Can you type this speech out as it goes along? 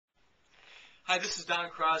Hi, this is Don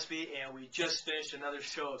Crosby, and we just finished another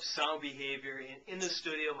show of sound behavior. And in the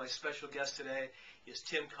studio, my special guest today is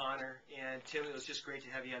Tim Connor. And Tim, it was just great to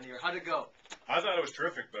have you on the air. How'd it go? I thought it was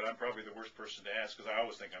terrific, but I'm probably the worst person to ask because I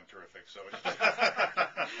always think I'm terrific. So,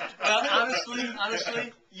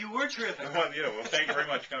 honestly, you were terrific. Well, thank you very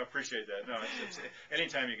much. I appreciate that. No, it's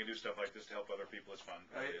anytime you can do stuff like this to help other people, it's fun.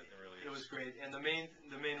 Right. It really is. It was great. And the main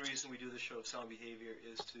reason we do the show of sound behavior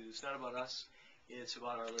is it's not about us. It's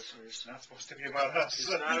about our listeners. It's not supposed to be about us. It's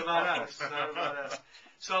not about us. It's not about us.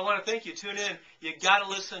 So I want to thank you. Tune in. You got to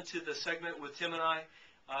listen to the segment with Tim and I.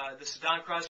 This is Don Crosby.